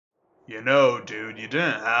You know, dude, you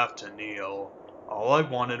didn't have to kneel. All I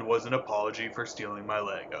wanted was an apology for stealing my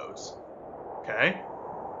Legos. Okay?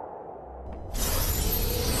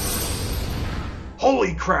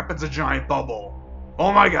 Holy crap, it's a giant bubble!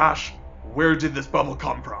 Oh my gosh, where did this bubble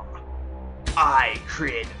come from? I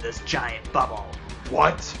created this giant bubble.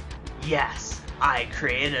 What? Yes, I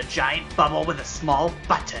created a giant bubble with a small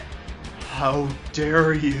button. How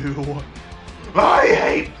dare you? I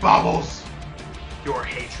hate bubbles! Your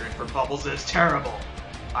hatred for bubbles is terrible.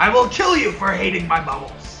 I will kill you for hating my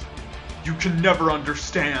bubbles. You can never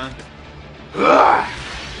understand. Ugh!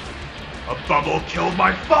 A bubble killed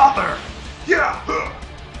my father! Yeah!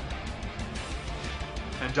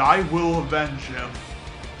 And I will avenge him.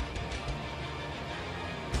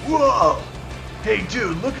 Whoa! Hey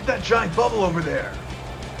dude, look at that giant bubble over there.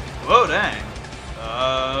 Whoa, dang.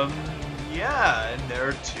 Yeah, and there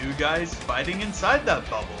are two guys fighting inside that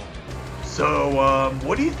bubble. So,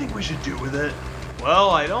 what do you think we should do with it?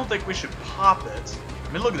 Well, I don't think we should pop it.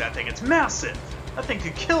 I mean, look at that thing, it's massive. That thing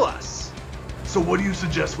could kill us. So what do you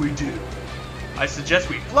suggest we do? I suggest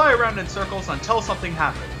we fly around in circles until something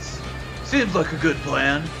happens. Seems like a good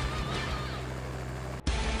plan.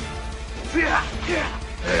 Yeah.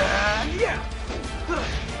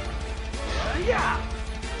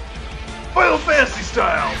 Final Fantasy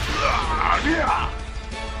style!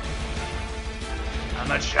 I'm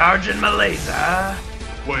a charging my laser.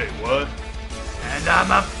 Wait, what? And I'm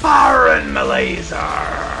a firing my laser.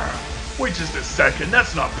 Wait just a second,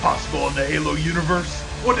 that's not possible in the Halo universe.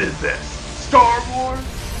 What is this? Star Wars?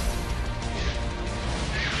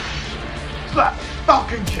 Slap!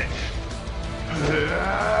 Falcon kick!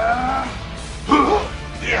 Yeah!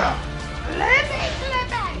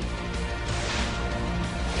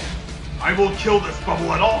 I will kill this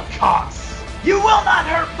bubble at all costs! You will not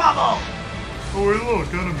hurt Bubble! Oh, hey,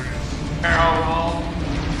 look, enemies. Ow.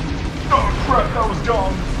 Oh, crap, that was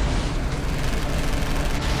dumb.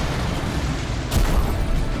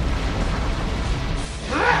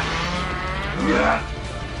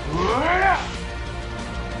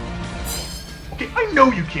 Okay, I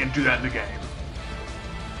know you can't do that in the game.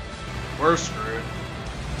 We're screwed.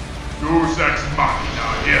 Deus Ex Machina,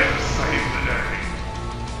 yes, save the day.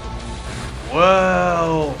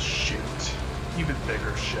 Well, shoot. Even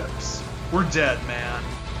bigger ships. We're dead, man.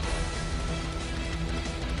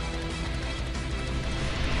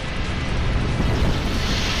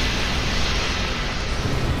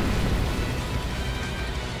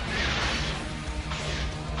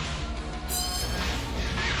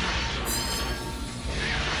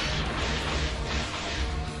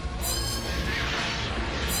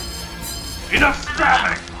 Enough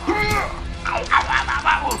stabbing!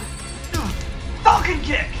 Falcon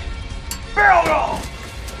kick! Barrel roll!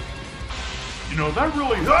 You know, that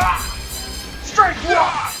really... Strike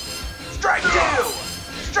one! Strike two!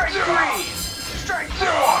 Strike three! Strike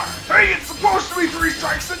four! Hey, it's supposed to be 3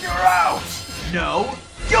 strikes and you're out! No,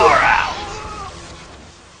 you're out!